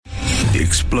The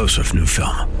explosive new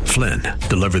film, Flynn,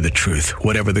 deliver the truth,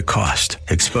 whatever the cost.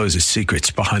 Exposes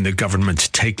secrets behind the government's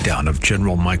takedown of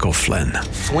General Michael Flynn.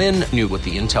 Flynn knew what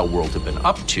the intel world had been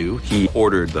up to. He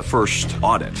ordered the first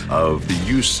audit of the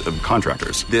use of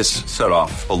contractors. This set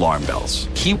off alarm bells.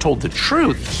 He told the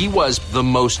truth. He was the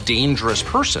most dangerous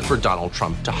person for Donald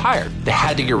Trump to hire. They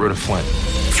had to get rid of Flynn.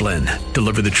 Flynn,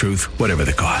 deliver the truth, whatever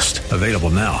the cost. Available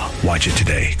now. Watch it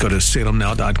today. Go to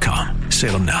salemnow.com.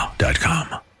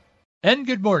 salemnow.com. And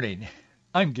good morning.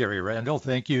 I'm Gary Randall.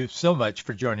 Thank you so much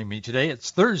for joining me today.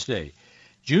 It's Thursday,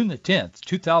 June the 10th,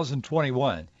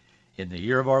 2021, in the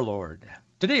year of our Lord.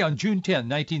 Today on June 10,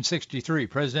 1963,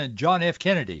 President John F.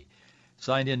 Kennedy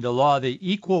signed into law the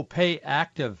Equal Pay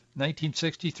Act of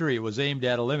 1963. It was aimed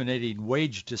at eliminating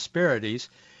wage disparities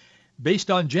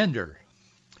based on gender.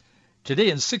 Today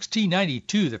in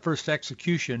 1692, the first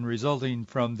execution resulting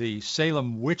from the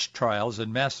Salem witch trials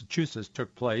in Massachusetts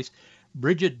took place.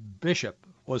 Bridget Bishop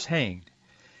was hanged.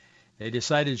 They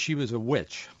decided she was a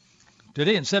witch.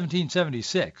 Today in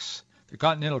 1776, the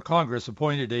Continental Congress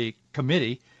appointed a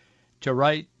committee to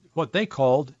write what they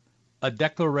called a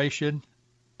Declaration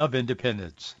of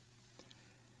Independence.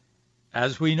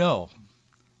 As we know,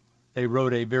 they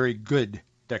wrote a very good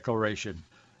Declaration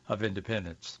of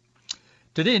Independence.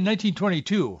 Today in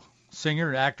 1922, singer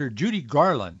and actor Judy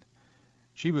Garland,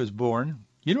 she was born.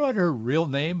 You know what her real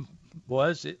name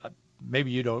was?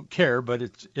 Maybe you don't care, but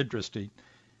it's interesting.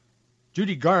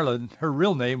 Judy Garland, her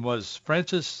real name was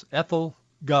Frances Ethel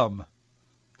Gum.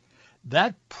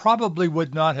 That probably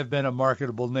would not have been a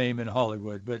marketable name in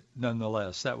Hollywood, but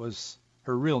nonetheless, that was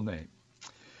her real name.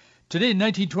 Today in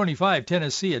 1925,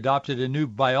 Tennessee adopted a new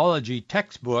biology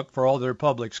textbook for all their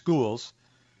public schools.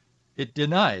 It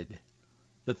denied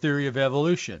the theory of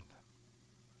evolution,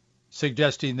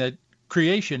 suggesting that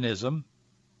creationism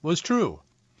was true.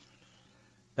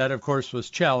 That, of course, was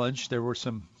challenged. There were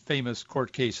some famous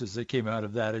court cases that came out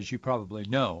of that, as you probably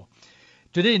know.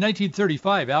 Today, in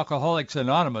 1935, Alcoholics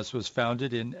Anonymous was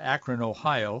founded in Akron,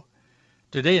 Ohio.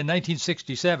 Today, in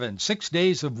 1967, 6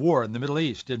 days of war in the Middle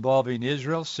East involving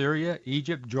Israel, Syria,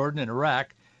 Egypt, Jordan, and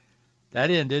Iraq. That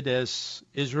ended as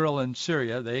Israel and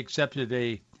Syria, they accepted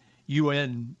a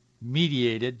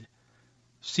UN-mediated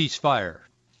ceasefire.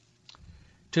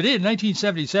 Today in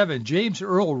 1977, James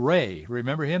Earl Ray,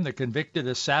 remember him, the convicted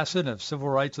assassin of civil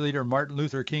rights leader Martin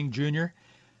Luther King Jr.?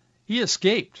 He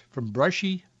escaped from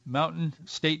Brushy Mountain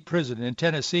State Prison in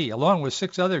Tennessee, along with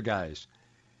 6 other guys.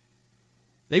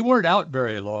 They weren't out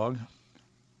very long.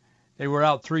 They were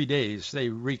out 3 days. They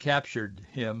recaptured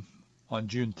him on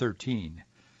June 13.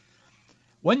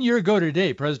 1 year ago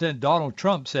today, President Donald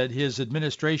Trump said his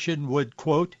administration would,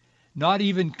 quote, not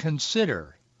even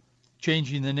consider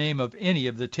changing the name of any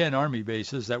of the 10 Army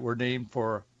bases that were named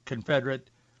for Confederate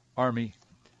Army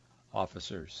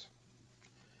officers.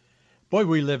 Boy,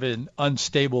 we live in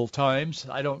unstable times.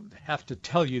 I don't have to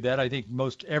tell you that. I think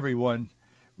most everyone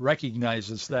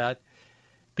recognizes that.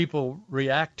 People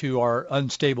react to our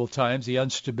unstable times, the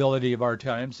instability of our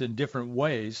times, in different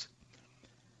ways.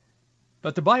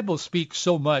 But the Bible speaks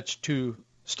so much to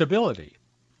stability.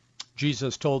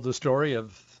 Jesus told the story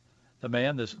of the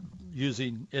man, this,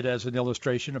 using it as an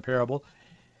illustration, a parable.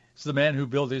 It's the man who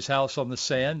built his house on the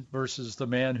sand versus the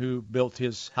man who built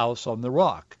his house on the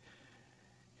rock.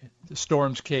 The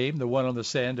storms came. The one on the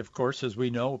sand, of course, as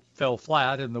we know, fell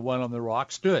flat, and the one on the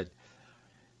rock stood.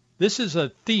 This is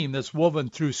a theme that's woven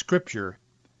through Scripture,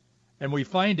 and we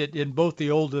find it in both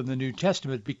the Old and the New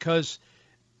Testament because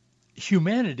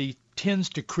humanity tends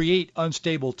to create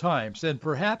unstable times, and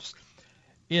perhaps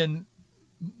in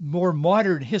more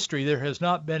modern history, there has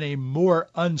not been a more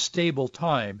unstable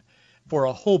time for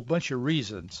a whole bunch of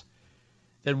reasons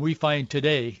than we find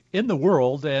today in the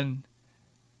world and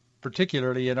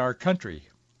particularly in our country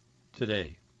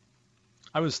today.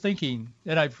 I was thinking,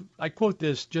 and I quote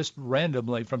this just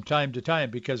randomly from time to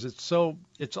time because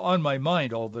it's on my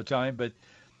mind all the time, but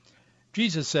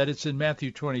Jesus said, it's in Matthew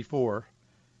 24,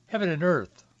 heaven and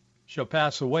earth shall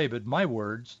pass away, but my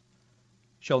words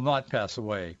shall not pass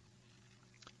away.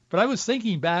 But I was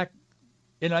thinking back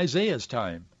in Isaiah's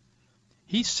time.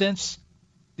 He sensed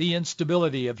the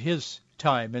instability of his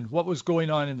time and what was going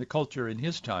on in the culture in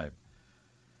his time.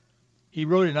 He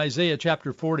wrote in Isaiah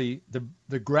chapter 40,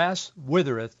 the grass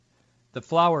withereth, the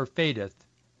flower fadeth,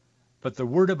 but the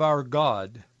word of our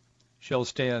God shall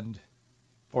stand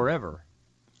forever.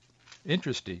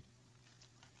 Interesting.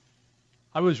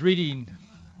 I was reading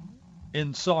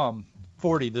in Psalm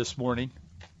 40 this morning,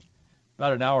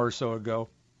 about an hour or so ago.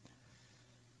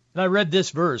 And I read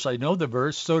this verse. I know the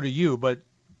verse, so do you, but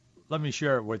let me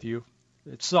share it with you.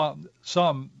 It's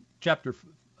Psalm chapter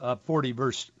 40,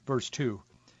 verse 2.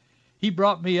 He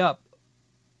brought me up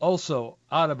also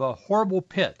out of a horrible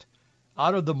pit,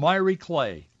 out of the miry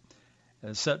clay,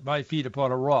 and set my feet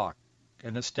upon a rock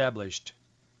and established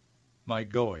my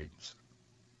goings.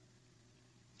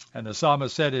 And the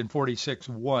psalmist said in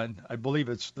 46:1, I believe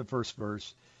it's the first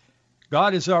verse,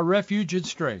 God is our refuge and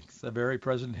strength, a very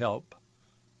present help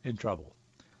in trouble.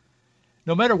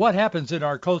 No matter what happens in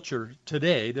our culture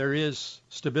today, there is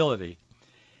stability.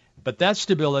 But that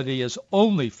stability is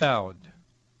only found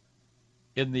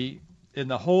in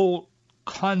the whole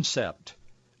concept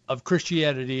of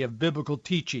Christianity, of biblical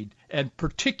teaching, and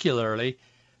particularly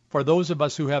for those of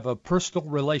us who have a personal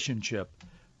relationship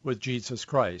with Jesus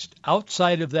Christ.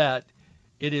 Outside of that,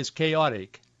 it is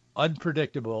chaotic,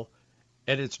 unpredictable,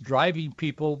 and it's driving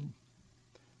people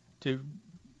to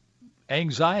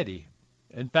anxiety.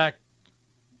 In fact,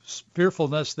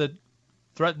 fearfulness that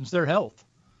threatens their health.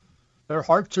 Their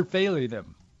hearts are failing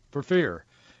them for fear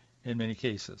in many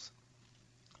cases.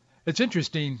 It's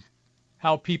interesting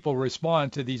how people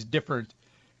respond to these different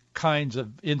kinds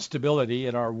of instability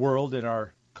in our world, in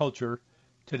our culture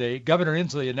today. Governor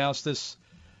Inslee announced this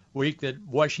week that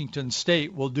Washington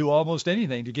State will do almost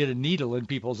anything to get a needle in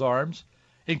people's arms,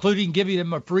 including giving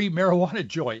them a free marijuana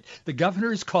joint. The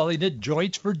governor is calling it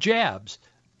joints for jabs.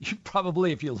 You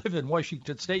probably, if you live in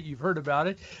Washington State, you've heard about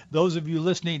it. Those of you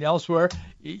listening elsewhere,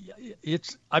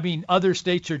 other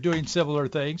states are doing similar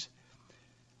things.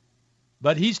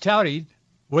 But he's touting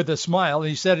with a smile, and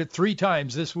he said it 3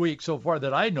 times this week so far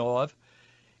that I know of.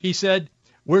 He said,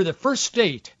 we're the first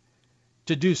state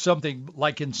to do something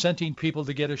like incenting people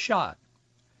to get a shot.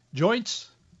 Joints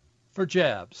for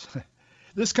jabs.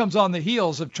 This comes on the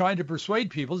heels of trying to persuade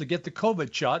people to get the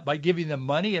COVID shot by giving them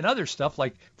money and other stuff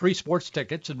like free sports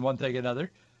tickets and one thing and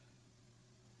another.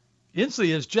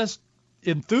 Inslee is just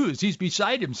enthused. He's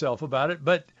beside himself about it,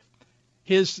 but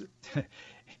his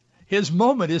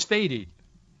moment is fading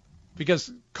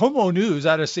because Como News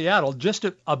out of Seattle just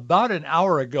about an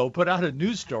hour ago put out a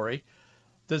news story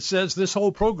that says this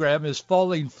whole program is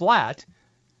falling flat,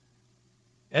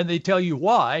 and they tell you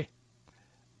why.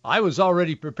 I was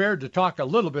already prepared to talk a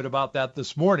little bit about that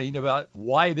this morning, about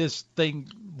why this thing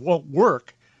won't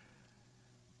work.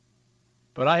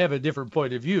 But I have a different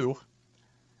point of view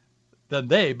than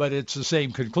they, but it's the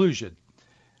same conclusion.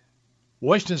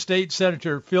 Washington State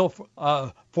Senator Phil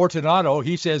Fortunato,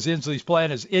 he says Inslee's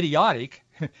plan is idiotic,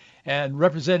 and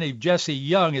Representative Jesse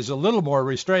Young is a little more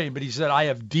restrained, but he said, I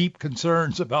have deep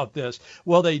concerns about this.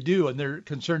 Well, they do, and their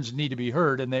concerns need to be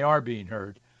heard, and they are being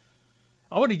heard.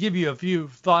 I want to give you a few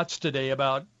thoughts today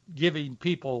about giving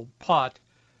people pot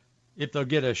if they'll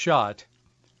get a shot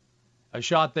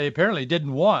they apparently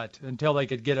didn't want until they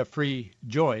could get a free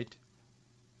joint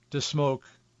to smoke.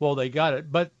 Well, they got it.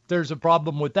 But there's a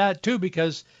problem with that, too,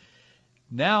 because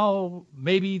now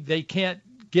maybe they can't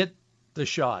get the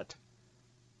shot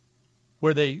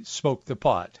where they smoke the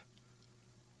pot.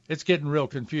 It's getting real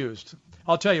confused.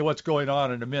 I'll tell you what's going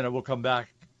on in a minute. We'll come back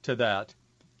to that.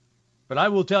 But I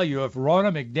will tell you, if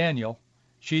Ronna McDaniel,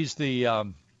 she's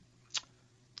the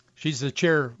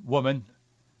chairwoman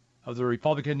of the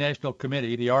Republican National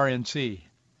Committee, the RNC,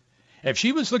 if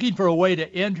she was looking for a way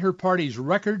to end her party's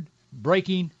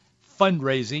record-breaking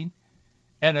fundraising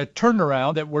and a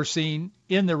turnaround that we're seeing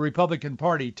in the Republican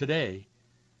Party today,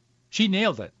 she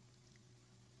nailed it.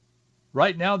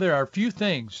 Right now, there are few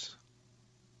things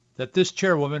that this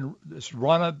chairwoman, this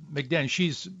Ronna McDaniel,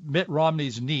 she's Mitt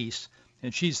Romney's niece,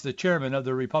 and she's the chairman of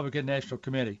the Republican National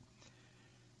Committee,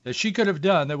 that she could have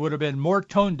done that would have been more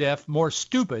tone-deaf, more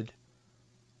stupid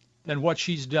than what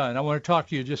she's done. I want to talk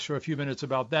to you just for a few minutes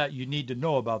about that. You need to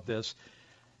know about this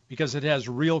because it has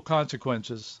real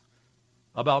consequences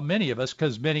about many of us,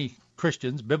 because many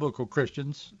Christians, biblical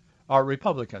Christians, are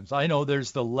Republicans. I know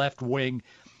there's the left-wing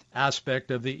aspect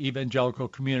of the evangelical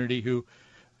community who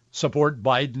support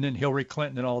Biden and Hillary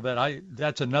Clinton and all that.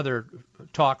 That's another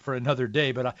talk for another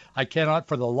day, but I cannot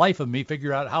for the life of me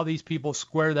figure out how these people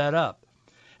square that up,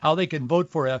 how they can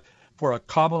vote for a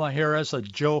Kamala Harris, a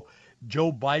Joe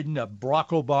Biden, a Barack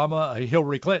Obama, a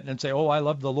Hillary Clinton, and say, oh, I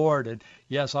love the Lord, and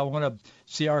yes, I want to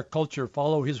see our culture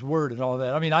follow his word and all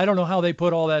that. I mean, I don't know how they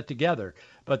put all that together,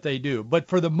 but they do. But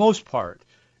for the most part,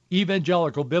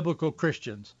 evangelical biblical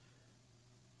Christians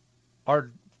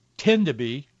tend to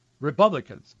be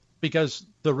Republicans, because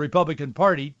the Republican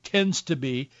Party tends to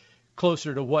be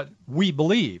closer to what we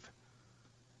believe.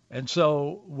 And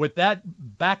so with that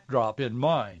backdrop in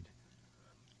mind,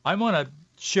 I want to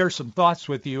share some thoughts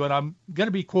with you, and I'm going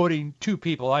to be quoting 2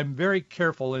 people. I'm very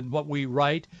careful in what we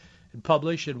write and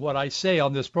publish and what I say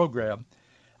on this program.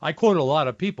 I quote a lot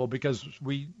of people because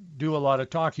we do a lot of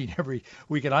talking every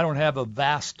week, and I don't have a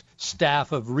vast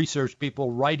staff of research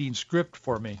people writing script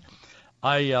for me.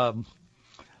 I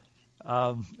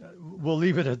we'll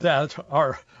leave it at that.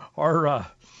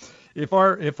 If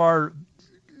our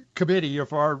committee,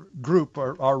 if our group,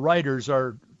 our writers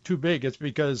are too big, it's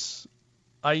because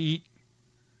I eat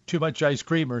too much ice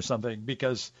cream or something,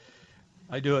 because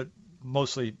I do it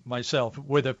mostly myself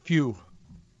with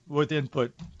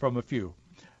input from a few.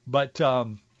 But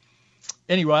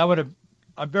anyway,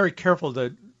 I'm very careful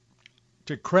to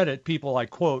credit people I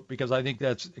quote, because I think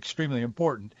that's extremely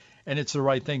important and it's the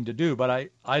right thing to do. But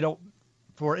I don't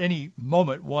for any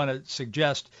moment want to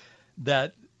suggest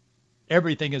that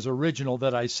everything is original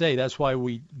that I say. That's why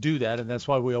we do that, and that's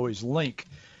why we always link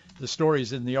the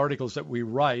stories in the articles that we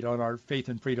write on our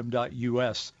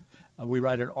faithandfreedom.us. We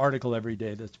write an article every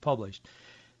day that's published.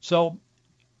 So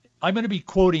I'm going to be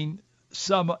quoting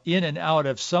some in and out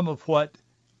of some of what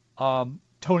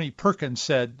Tony Perkins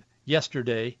said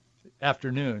yesterday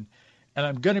afternoon, and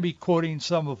I'm going to be quoting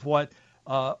some of what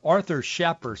Arthur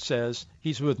Schapper says.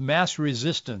 He's with Mass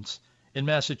Resistance in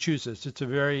Massachusetts. It's a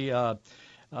very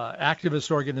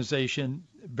activist organization,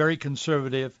 very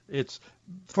conservative. It's,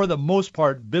 for the most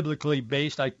part, biblically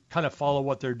based. I kind of follow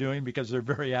what they're doing because they're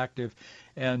very active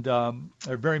and are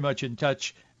very much in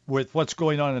touch with what's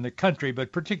going on in the country,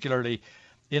 but particularly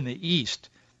in the East.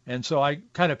 And so I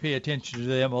kind of pay attention to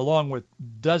them along with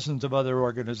dozens of other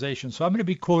organizations. So I'm going to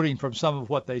be quoting from some of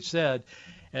what they said,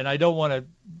 and I don't want to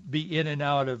be in and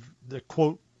out of the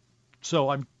quote, so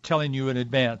I'm telling you in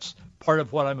advance. Part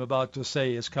of what I'm about to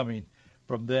say is coming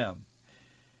from them.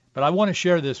 But I want to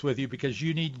share this with you because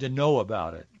you need to know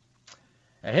about it.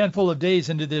 A handful of days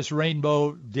into this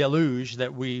rainbow deluge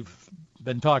that we've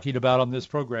been talking about on this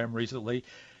program recently,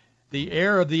 the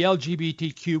air of the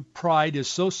LGBTQ pride is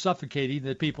so suffocating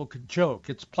that people could choke.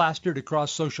 It's plastered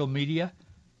across social media,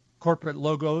 corporate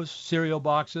logos, cereal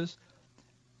boxes,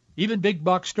 even big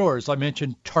box stores. I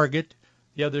mentioned Target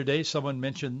the other day. Someone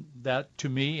mentioned that to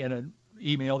me in an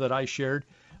email that I shared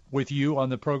with you on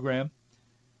the program.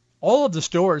 All of the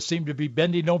stores seem to be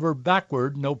bending over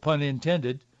backward, no pun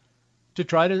intended, to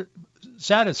try to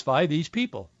satisfy these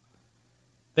people.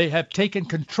 They have taken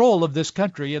control of this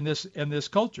country and this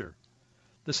culture.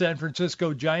 The San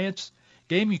Francisco Giants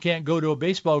game, you can't go to a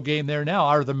baseball game there now.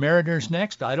 Are the Mariners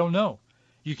next? I don't know.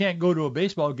 You can't go to a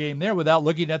baseball game there without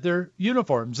looking at their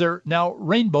uniforms. They're now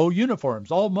rainbow uniforms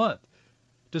all month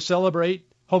to celebrate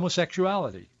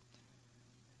homosexuality.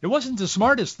 It wasn't the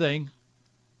smartest thing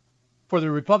for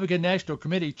the Republican National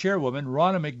Committee chairwoman,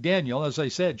 Ronna McDaniel. As I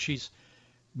said, she's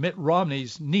Mitt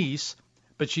Romney's niece,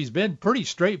 but she's been pretty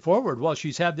straightforward while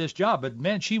she's had this job. But,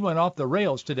 man, she went off the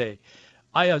rails today.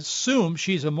 I assume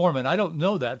she's a Mormon. I don't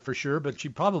know that for sure, but she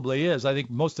probably is. I think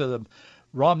most of the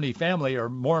Romney family are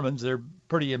Mormons. They're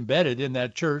pretty embedded in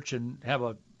that church and have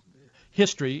a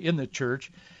history in the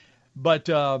church. But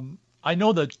I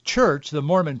know the church, the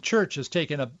Mormon church, has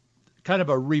taken a kind of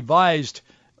a revised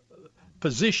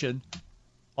position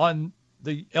on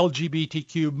the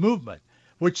LGBTQ movement,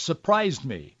 which surprised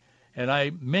me. And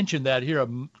I mentioned that here a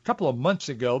couple of months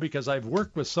ago because I've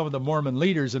worked with some of the Mormon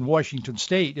leaders in Washington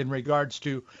State in regards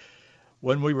to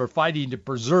when we were fighting to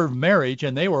preserve marriage,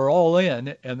 and they were all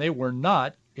in, and they were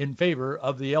not in favor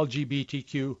of the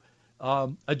LGBTQ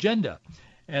agenda.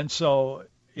 And so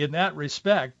in that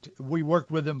respect, we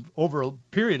worked with them over a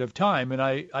period of time, and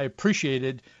I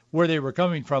appreciated where they were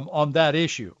coming from on that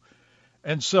issue.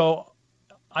 And so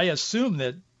I assume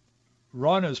that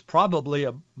Ron is probably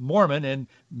a Mormon, and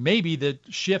maybe the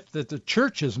shift that the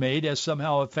church has made has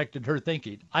somehow affected her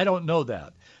thinking. I don't know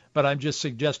that, but I'm just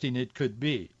suggesting it could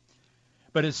be.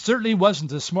 But it certainly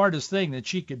wasn't the smartest thing that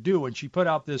she could do when she put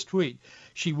out this tweet.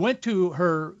 She went to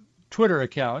her Twitter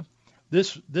account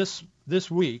this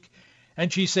week,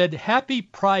 and she said, "Happy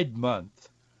Pride Month.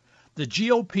 The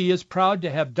GOP is proud to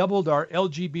have doubled our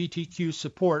LGBTQ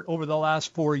support over the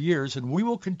last 4 years, and we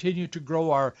will continue to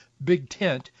grow our big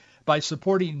tent by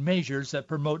supporting measures that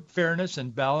promote fairness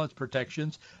and balanced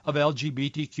protections of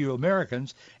LGBTQ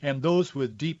Americans and those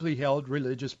with deeply held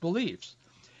religious beliefs."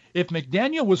 If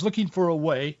McDaniel was looking for a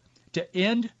way to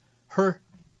end her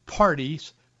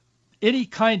party's any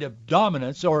kind of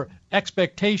dominance or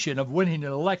expectation of winning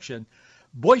an election,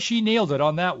 boy, she nailed it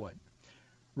on that one.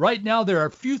 Right now, there are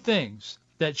few things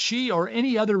that she or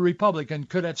any other Republican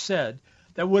could have said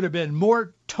that would have been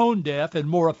more tone deaf and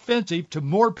more offensive to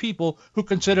more people who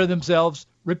consider themselves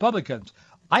Republicans.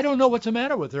 I don't know what's the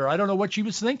matter with her. I don't know what she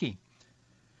was thinking.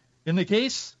 In the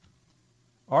case,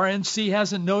 RNC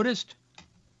hasn't noticed.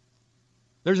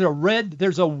 There's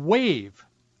a wave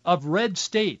of red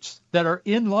states that are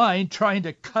in line trying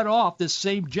to cut off this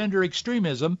same gender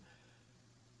extremism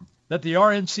that the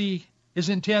RNC is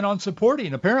intent on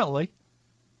supporting, apparently.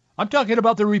 I'm talking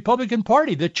about the Republican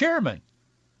Party, the chairman.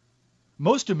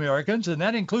 Most Americans, and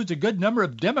that includes a good number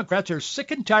of Democrats, are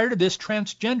sick and tired of this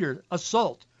transgender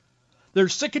assault. They're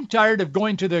sick and tired of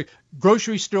going to the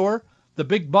grocery store, the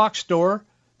big box store,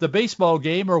 the baseball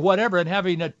game, or whatever, and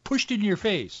having it pushed in your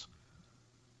face.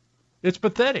 It's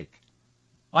pathetic.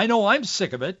 I know I'm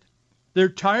sick of it. They're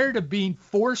tired of being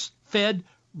force-fed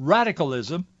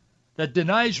radicalism that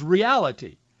denies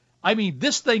reality. I mean,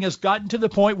 this thing has gotten to the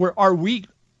point where are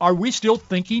we still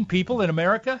thinking people in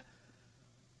America?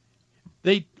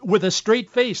 They, with a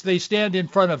straight face, they stand in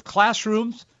front of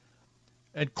classrooms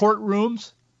and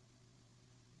courtrooms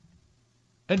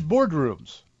and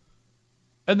boardrooms.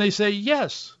 And they say,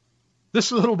 yes,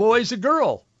 this little boy is a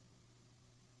girl.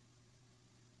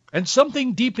 And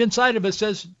something deep inside of us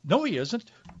says, no, he isn't.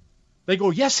 They go,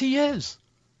 yes, he is.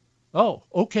 Oh,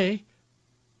 okay.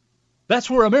 That's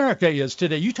where America is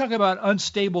today. You talk about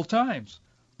unstable times.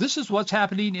 This is what's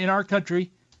happening in our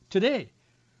country today.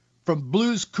 From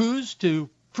Blue's Clues to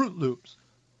Fruit Loops.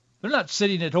 They're not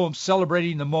sitting at home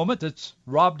celebrating the moment that's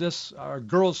robbed us, our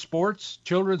girls' sports,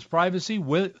 children's privacy,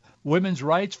 women's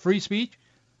rights, free speech.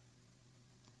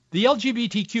 The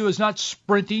LGBTQ is not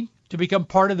sprinting to become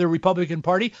part of the Republican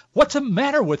Party. What's the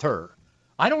matter with her?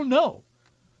 I don't know.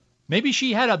 Maybe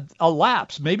she had a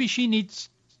lapse. Maybe she needs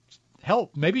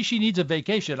help. Maybe she needs a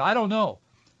vacation. I don't know.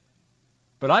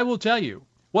 But I will tell you,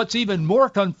 what's even more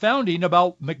confounding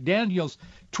about McDaniel's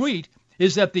tweet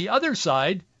is that the other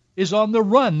side is on the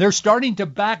run. They're starting to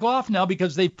back off now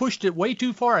because they've pushed it way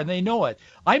too far, and they know it.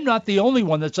 I'm not the only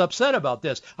one that's upset about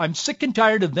this. I'm sick and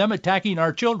tired of them attacking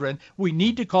our children. We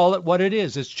need to call it what it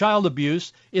is. It's child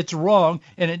abuse. It's wrong,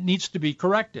 and it needs to be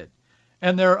corrected.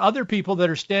 And there are other people that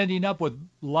are standing up with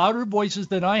louder voices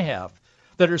than I have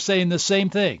that are saying the same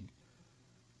thing.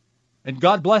 And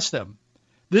God bless them.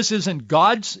 This isn't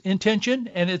God's intention,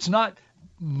 and it's not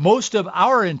most of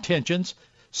our intentions,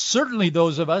 certainly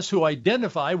those of us who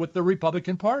identify with the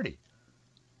Republican Party.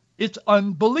 It's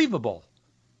unbelievable.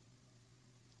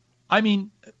 I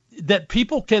mean, that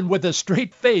people can, with a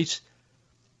straight face,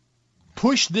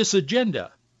 push this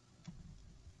agenda.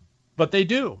 But they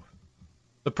do.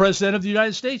 The President of the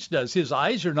United States does. His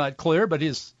eyes are not clear, but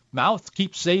his mouth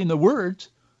keeps saying the words.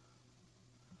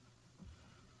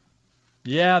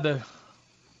 Yeah, the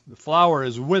flower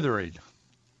is withering.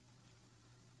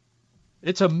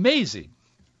 It's amazing.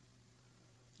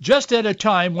 Just at a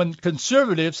time when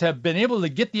conservatives have been able to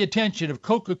get the attention of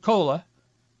Coca-Cola,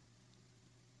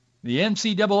 the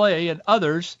NCAA, and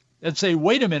others, and say,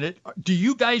 wait a minute, do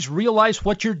you guys realize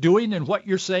what you're doing and what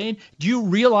you're saying? Do you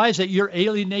realize that you're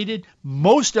alienated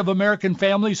most of American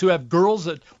families who have girls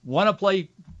that want to play,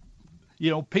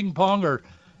 ping pong or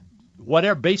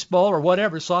whatever, baseball or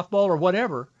whatever, softball or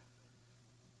whatever?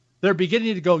 They're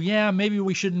beginning to go, yeah, maybe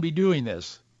we shouldn't be doing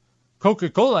this.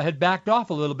 Coca-Cola had backed off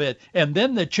a little bit. And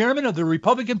then the chairman of the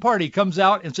Republican Party comes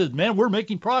out and says, man, we're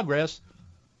making progress.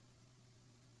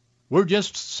 We're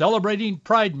just celebrating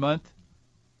Pride Month.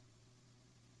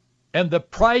 And the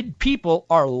Pride people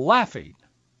are laughing.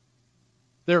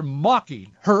 They're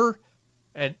mocking her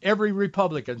and every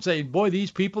Republican, saying, boy, these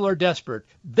people are desperate.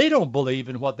 They don't believe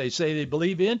in what they say they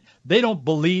believe in. They don't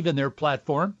believe in their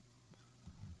platform.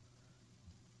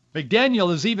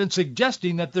 McDaniel is even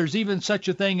suggesting that there's even such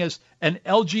a thing as an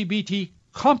LGBT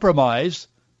compromise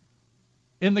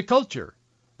in the culture,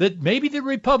 that maybe the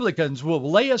Republicans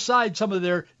will lay aside some of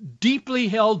their deeply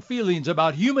held feelings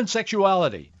about human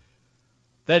sexuality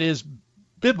that is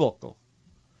biblical.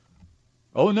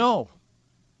 Oh, no.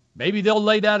 Maybe they'll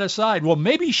lay that aside. Well,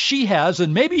 maybe she has,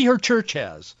 and maybe her church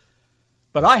has,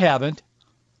 but I haven't.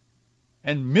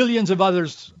 And millions of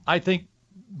others, I think,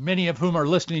 many of whom are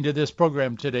listening to this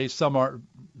program today, some are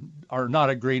not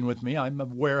agreeing with me. I'm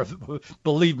aware of,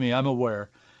 believe me, I'm aware.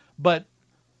 But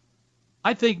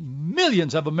I think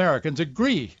millions of Americans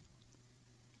agree.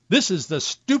 This is the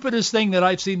stupidest thing that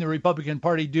I've seen the Republican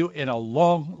Party do in a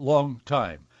long, long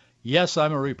time. Yes,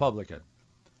 I'm a Republican.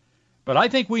 But I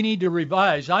think we need to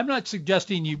revise. I'm not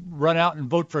suggesting you run out and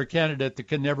vote for a candidate that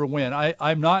can never win.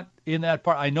 I'm not in that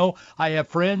part. I know I have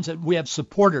friends and we have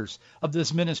supporters of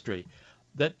this ministry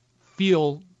that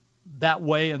feel that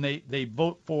way, and they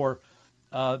vote for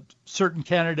certain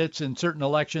candidates in certain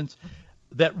elections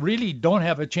that really don't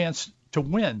have a chance to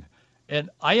win. And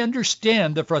I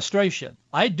understand the frustration.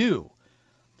 I do.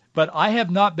 But I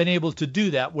have not been able to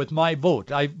do that with my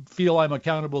vote. I feel I'm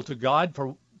accountable to God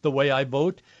for the way I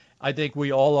vote. I think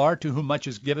we all are. To whom much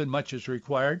is given, much is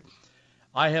required.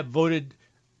 I have voted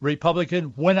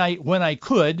Republican when I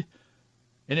could,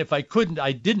 and if I couldn't,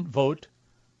 I didn't vote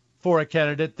for a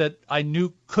candidate that I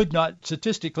knew could not,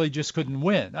 statistically just couldn't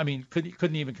win. I mean,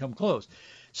 couldn't even come close.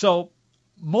 So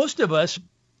most of us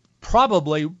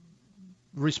probably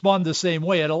respond the same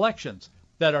way at elections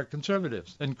that are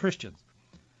conservatives and Christians.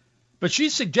 But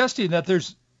she's suggesting that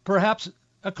there's perhaps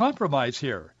a compromise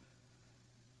here.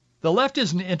 The left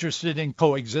isn't interested in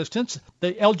coexistence.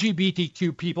 The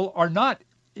LGBTQ people are not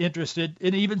interested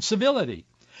in even civility.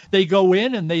 They go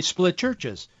in and they split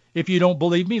churches. If you don't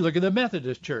believe me, look at the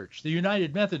Methodist Church, the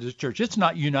United Methodist Church. It's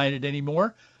not united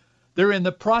anymore. They're in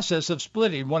the process of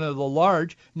splitting one of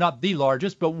the not the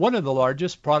largest, but one of the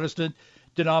largest Protestant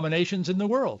denominations in the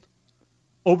world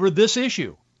over this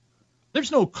issue.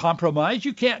 There's no compromise.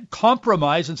 You can't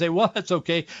compromise and say, well, that's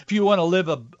okay. If you want to live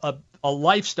a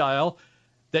lifestyle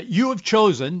that you have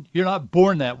chosen, you're not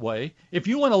born that way. If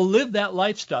you want to live that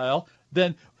lifestyle,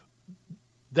 then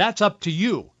that's up to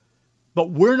you. But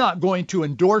we're not going to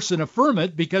endorse and affirm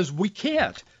it because we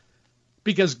can't.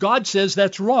 Because God says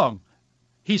that's wrong.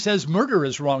 He says murder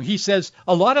is wrong. He says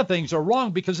a lot of things are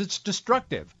wrong because it's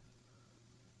destructive.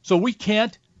 So we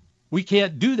can't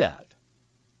do that.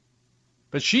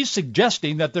 But she's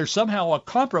suggesting that there's somehow a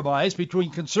compromise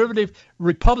between conservative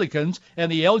Republicans and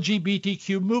the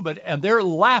LGBTQ movement, and they're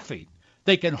laughing.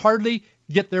 They can hardly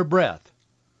get their breath.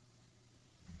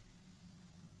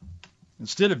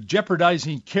 Instead of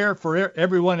jeopardizing care for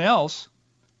everyone else,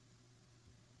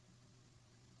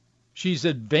 she's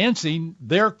advancing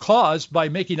their cause by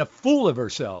making a fool of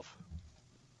herself.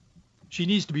 She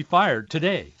needs to be fired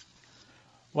today.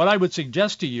 What I would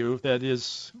suggest to you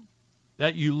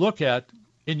that you look at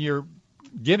in your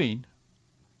giving,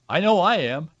 I know I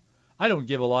am. I don't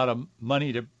give a lot of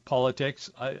money to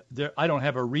politics. I don't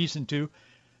have a reason to.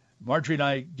 Marjorie and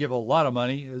I give a lot of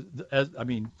money,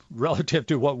 relative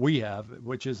to what we have,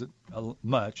 which isn't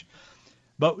much,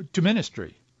 but to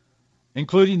ministry,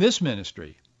 including this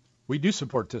ministry. We do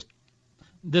support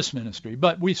this ministry,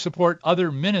 but we support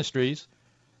other ministries,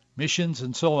 missions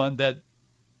and so on, that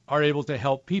are able to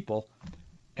help people,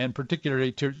 and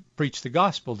particularly to preach the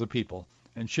gospel to people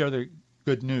and share the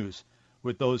good news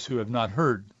with those who have not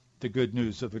heard the good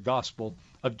news of the gospel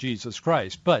of Jesus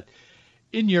Christ. But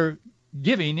in your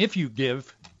giving, if you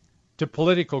give to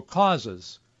political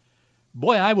causes,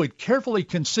 boy, I would carefully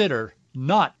consider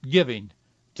not giving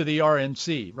to the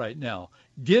RNC right now.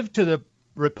 Give to the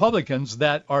Republicans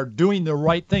that are doing the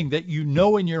right thing, that you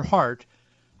know in your heart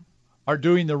are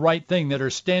doing the right thing, that are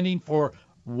standing for,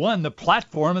 one, the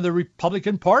platform of the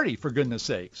Republican Party, for goodness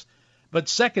sakes, but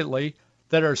secondly,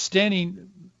 that are standing,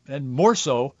 and more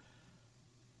so,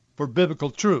 for biblical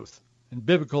truth and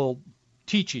biblical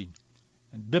teaching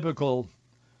and biblical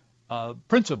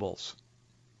principles.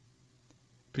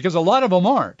 Because a lot of them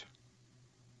aren't.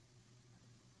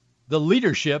 The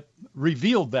leadership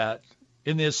revealed that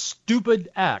in this stupid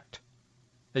act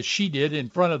that she did in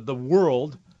front of the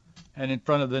world and in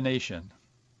front of the nation.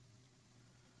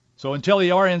 So until the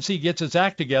RNC gets its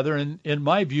act together, and in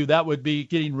my view, that would be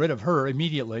getting rid of her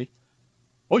immediately.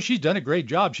 Oh, she's done a great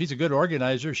job. She's a good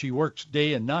organizer. She works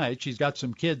day and night. She's got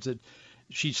some kids that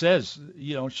she says,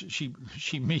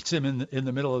 she meets them in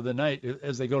the middle of the night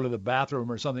as they go to the bathroom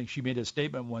or something. She made a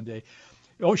statement one day.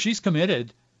 Oh, she's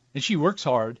committed and she works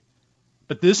hard.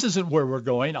 But this isn't where we're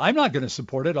going. I'm not going to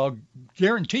support it. I'll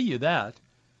guarantee you that.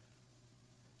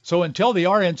 So until the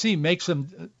RNC makes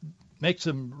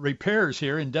some repairs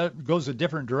here and goes a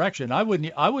different direction, I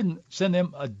wouldn't send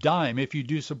them a dime if you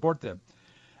do support them.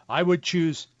 I would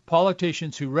choose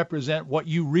politicians who represent what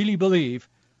you really believe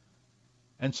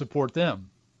and support them.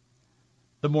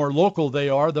 The more local they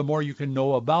are, the more you can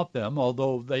know about them,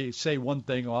 although they say one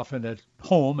thing often at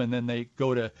home and then they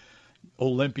go to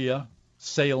Olympia,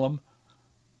 Salem,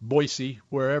 Boise,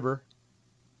 wherever,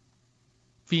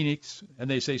 Phoenix, and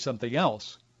they say something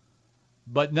else.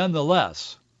 But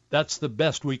nonetheless, that's the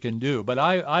best we can do. But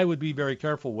I would be very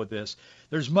careful with this.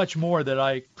 There's much more that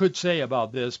I could say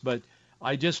about this, but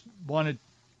I just wanted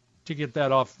to get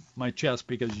that off my chest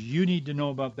because you need to know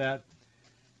about that.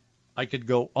 I could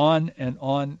go on and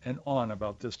on and on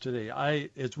about this today.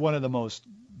 It's one of the most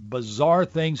bizarre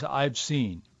things I've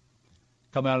seen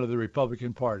come out of the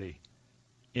Republican Party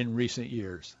in recent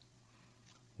years.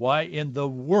 Why in the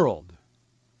world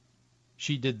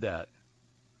she did that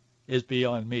is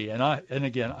beyond me. And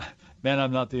again, man,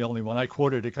 I'm not the only one. I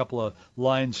quoted a couple of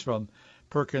lines from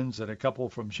Perkins and a couple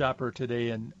from Schapper today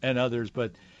and others,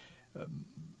 but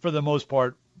for the most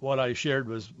part, what I shared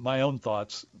was my own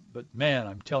thoughts. But man,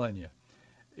 I'm telling you,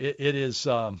 it is,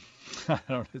 I don't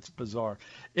know, it's bizarre.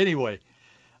 Anyway,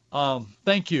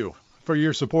 thank you for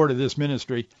your support of this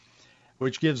ministry.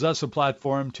 which gives us a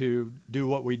platform to do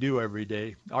what we do every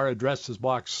day. Our address is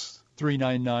Box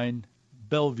 399,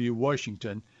 Bellevue,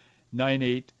 Washington,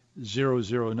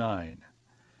 98009.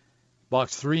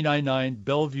 Box 399,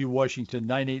 Bellevue, Washington,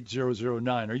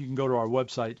 98009. Or you can go to our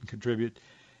website and contribute.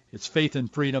 It's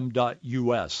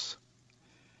faithandfreedom.us.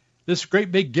 This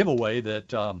great big giveaway that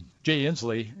Jay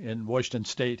Inslee in Washington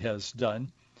State has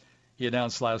done, he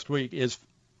announced last week, is,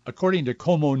 according to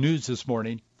Como News this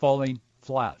morning, falling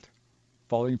flat.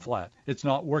 It's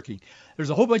not working. There's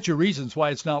a whole bunch of reasons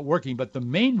why it's not working, but the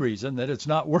main reason that it's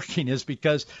not working is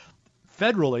because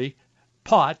federally,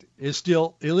 pot is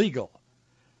still illegal.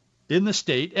 In the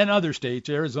state and other states,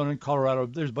 Arizona and Colorado,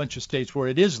 there's a bunch of states where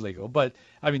it is legal, but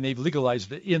I mean, they've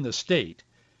legalized it in the state.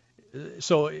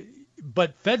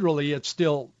 But federally, it's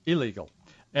still illegal.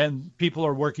 And people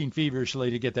are working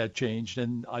feverishly to get that changed,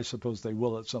 and I suppose they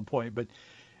will at some point. But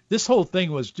this whole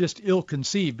thing was just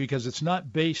ill-conceived because it's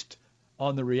not based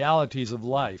on the realities of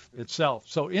life itself.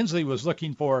 So Inslee was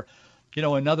looking for,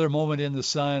 another moment in the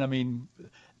sun. I mean,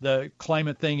 the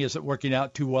climate thing isn't working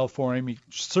out too well for him. He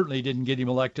certainly didn't get him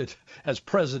elected as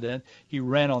president. He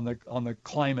ran on the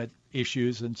climate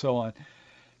issues and so on.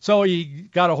 So he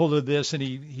got a hold of this, and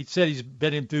he said he's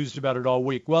been enthused about it all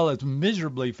week. Well, it's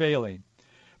miserably failing.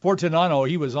 Fortunato,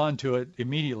 he was onto it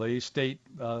immediately, state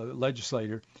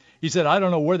legislator. He said, I don't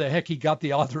know where the heck he got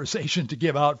the authorization to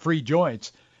give out free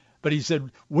joints. But he said,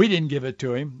 we didn't give it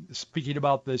to him, speaking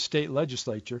about the state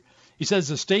legislature. He says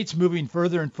the state's moving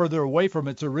further and further away from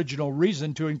its original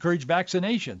reason to encourage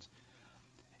vaccinations.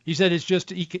 He said it's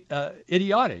just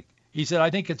idiotic. He said, I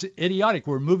think it's idiotic.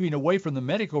 We're moving away from the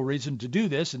medical reason to do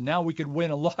this, and now we can win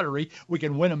a lottery. We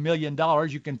can win $1 million.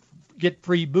 You can get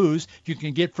free booze. You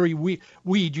can get free weed.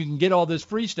 You can get all this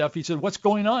free stuff. He said, what's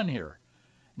going on here?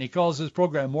 And he calls this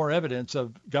program more evidence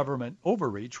of government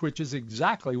overreach, which is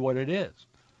exactly what it is.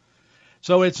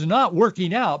 So it's not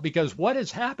working out because what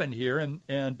has happened here,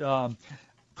 and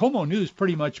Como News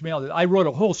pretty much mailed it. I wrote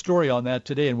a whole story on that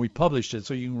today, and we published it,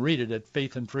 so you can read it at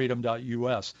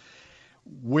faithandfreedom.us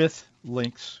with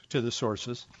links to the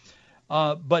sources.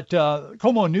 But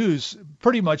Como News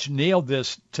pretty much nailed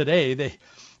this today.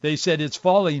 They said it's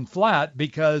falling flat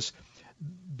because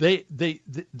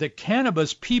the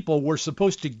cannabis people were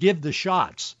supposed to give the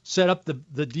shots, set up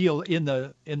the deal in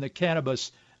the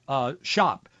cannabis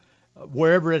shop,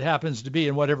 wherever it happens to be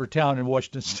in whatever town in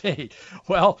Washington State.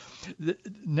 Well,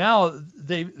 now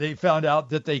they found out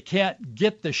that they can't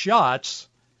get the shots,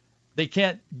 they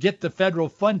can't get the federal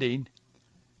funding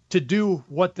to do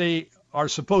what they are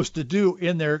supposed to do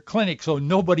in their clinic. So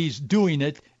nobody's doing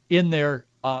it in their,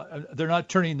 they're not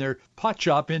turning their pot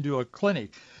shop into a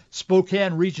clinic.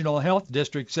 Spokane Regional Health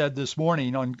District said this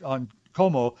morning on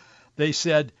Como, they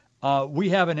said, we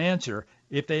have an answer.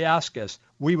 If they ask us,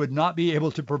 we would not be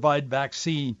able to provide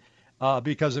vaccine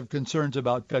because of concerns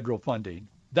about federal funding.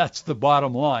 That's the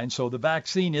bottom line. So the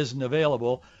vaccine isn't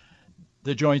available.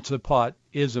 The joints of pot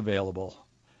is available.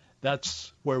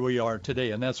 That's where we are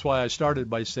today. And that's why I started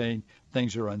by saying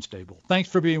things are unstable. Thanks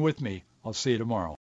for being with me. I'll see you tomorrow.